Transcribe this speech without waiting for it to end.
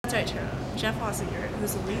Dietitian, Jeff Wassinger,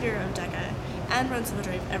 who's the leader of DECA and runs Blood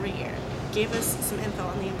Drive every year, gave us some info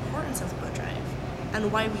on the importance of Blood Drive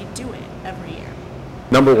and why we do it every year.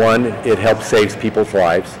 Number one, it helps save people's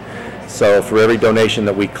lives. So for every donation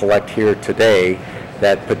that we collect here today,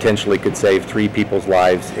 that potentially could save 3 people's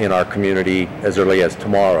lives in our community as early as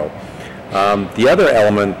tomorrow. The other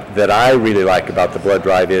element that I really like about the blood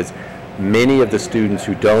drive is many of the students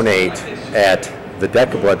who donate at the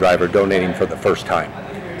DECA blood drive are donating for the first time.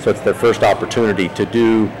 So it's their first opportunity to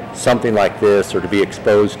do something like this or to be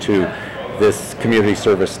exposed to this community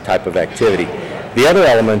service type of activity. The other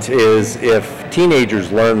element is if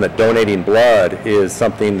teenagers learn that donating blood is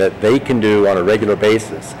something that they can do on a regular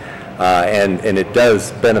basis, and it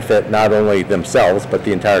does benefit not only themselves but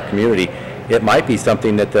the entire community, it might be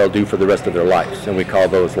something that they'll do for the rest of their lives, and we call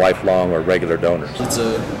those lifelong or regular donors. It's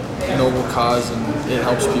a noble cause and it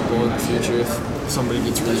helps people in the future. If somebody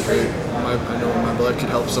gets really hurt, I know my blood could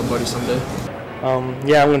help somebody someday.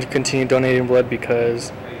 Yeah, I'm going to continue donating blood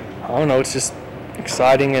because, I don't know, it's just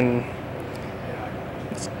exciting and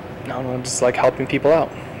I don't know, just like helping people out.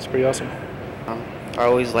 It's pretty awesome. I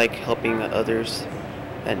always like helping others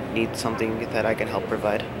that need something that I can help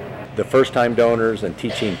provide. The first-time donors and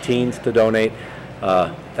teaching teens to donate,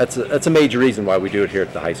 that's a major reason why we do it here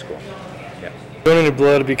at the high school. Yeah. Donating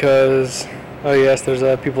blood because, oh yes, there's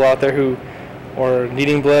people out there who are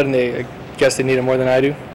needing blood and I guess they need it more than I do.